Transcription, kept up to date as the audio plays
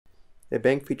A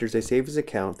bank features a savings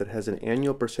account that has an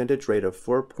annual percentage rate of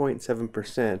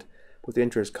 4.7% with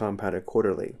interest compounded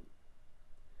quarterly.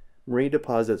 Marie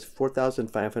deposits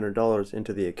 $4,500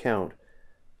 into the account.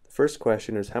 The first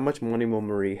question is, how much money will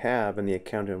Marie have in the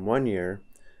account in 1 year?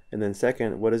 And then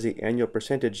second, what is the annual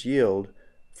percentage yield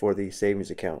for the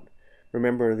savings account?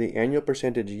 Remember, the annual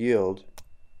percentage yield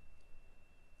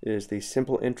is the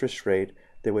simple interest rate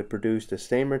that would produce the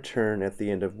same return at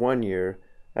the end of 1 year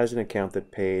as an account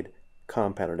that paid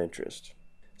compounded interest.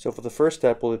 So for the first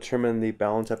step, we'll determine the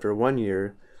balance after 1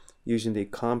 year using the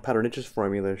compounded interest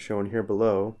formula shown here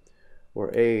below,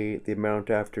 where A, the amount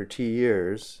after t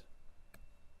years,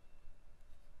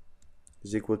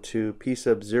 is equal to P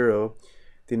sub 0,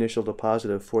 the initial deposit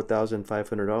of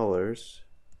 $4,500,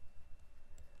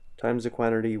 times the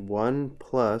quantity 1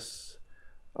 plus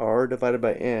R divided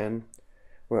by N,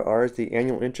 where R is the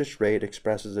annual interest rate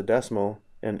expressed as a decimal,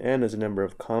 and N is the number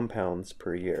of compounds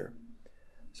per year.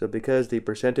 So because the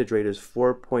percentage rate is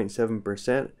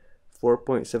 4.7%,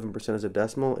 4.7% as a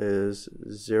decimal is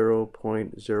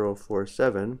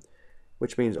 0.047,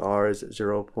 which means R is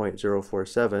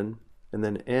 0.047, and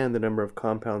then N, the number of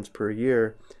compounds per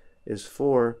year, is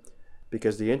 4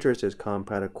 because the interest is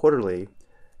compounded quarterly,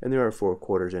 and there are 4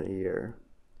 quarters in a year.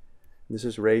 This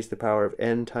is raised to the power of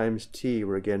N times T,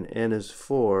 where again N is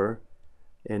 4,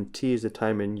 and T is the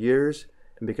time in years,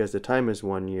 and because the time is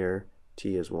 1 year,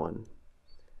 T is 1.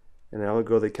 And now we'll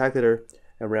go to the calculator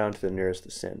and round to the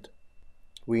nearest cent.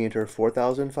 We enter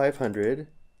 4,500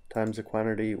 times the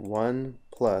quantity 1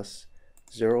 plus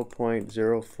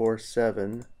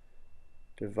 0.047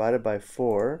 divided by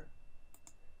 4.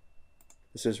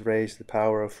 This is raised to the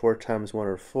power of 4 times 1,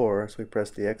 or 4, so we press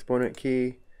the exponent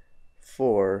key,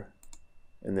 4,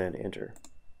 and then enter.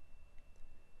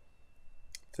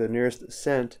 To the nearest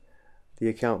cent, the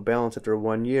account balance after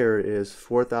 1 year is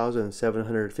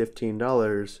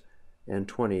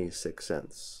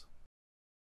 $4,715.26.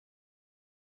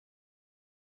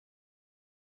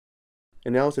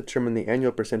 And now let's determine the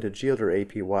annual percentage yield, or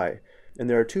APY. And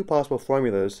there are 2 possible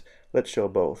formulas. Let's show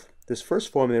both. This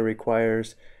first formula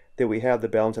requires that we have the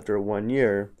balance after 1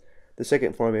 year. The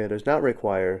second formula does not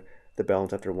require the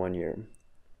balance after 1 year.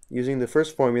 Using the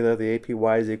first formula, the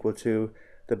APY is equal to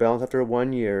the balance after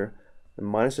 1 year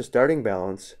minus the starting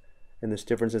balance, and this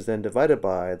difference is then divided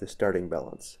by the starting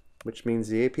balance, which means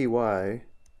the APY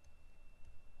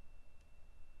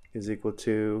is equal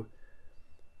to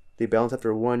the balance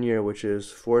after 1 year, which is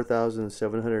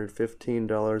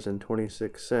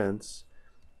 $4,715.26,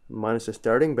 minus the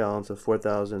starting balance of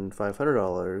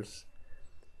 $4,500,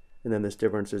 and then this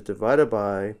difference is divided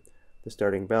by the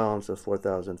starting balance of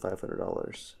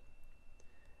 $4,500.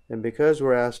 And because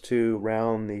we're asked to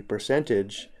round the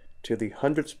percentage to the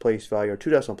hundredths place value, or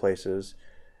 2 decimal places,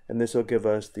 and this will give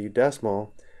us the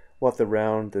decimal, we'll have to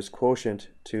round this quotient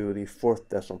to the 4th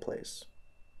decimal place.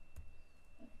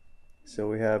 So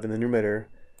we have in the numerator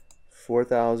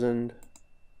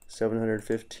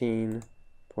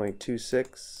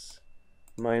 4,715.26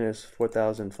 minus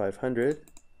 4,500.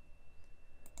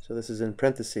 So this is in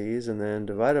parentheses, and then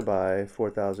divided by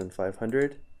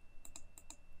 4,500.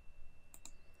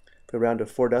 If we round to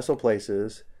 4 decimal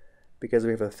places, because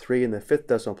we have a 3 in the 5th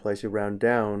decimal place, we round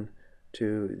down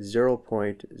to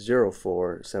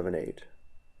 0.0478.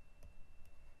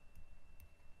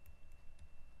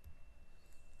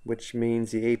 Which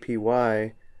means the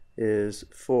APY is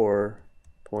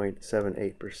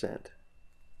 4.78%.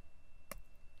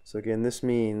 So again, this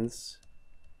means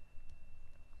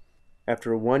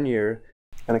after 1 year,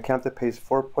 an account that pays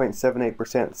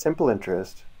 4.78% simple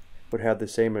interest would have the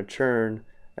same return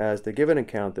as the given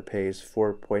account that pays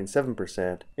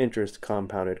 4.7% interest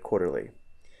compounded quarterly.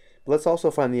 But let's also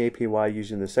find the APY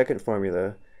using the second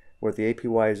formula, where the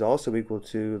APY is also equal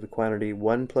to the quantity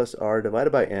 1 plus R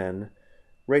divided by N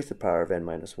raised to the power of N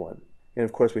minus 1. And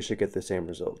of course we should get the same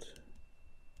result.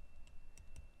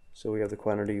 So we have the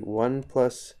quantity 1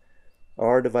 plus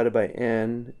R divided by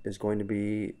N is going to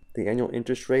be the annual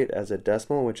interest rate as a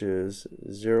decimal, which is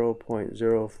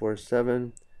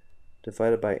 0.047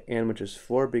 divided by N, which is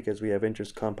 4 because we have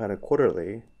interest compounded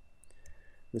quarterly.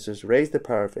 This is raised to the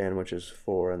power of N, which is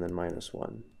 4, and then minus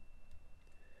 1.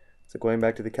 So going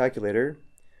back to the calculator,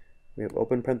 we have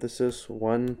open parenthesis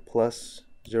 1 plus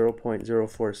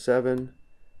 0.047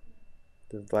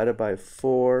 divided by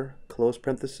 4, close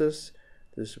parenthesis.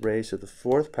 This is raised to the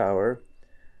 4th power.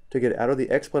 To get out of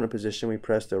the exponent position, we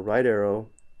press the right arrow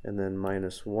and then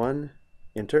minus 1,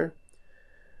 enter.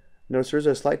 Notice there's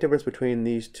a slight difference between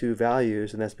these two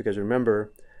values, and that's because,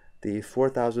 remember, the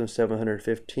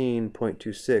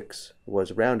 4,715.26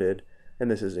 was rounded,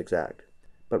 and this is exact.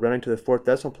 but rounding to the fourth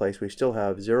decimal place, we still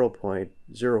have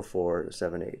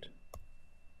 0.0478,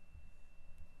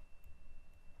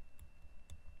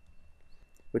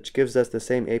 which gives us the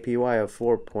same APY of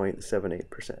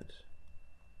 4.78%.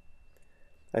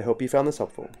 I hope you found this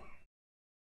helpful.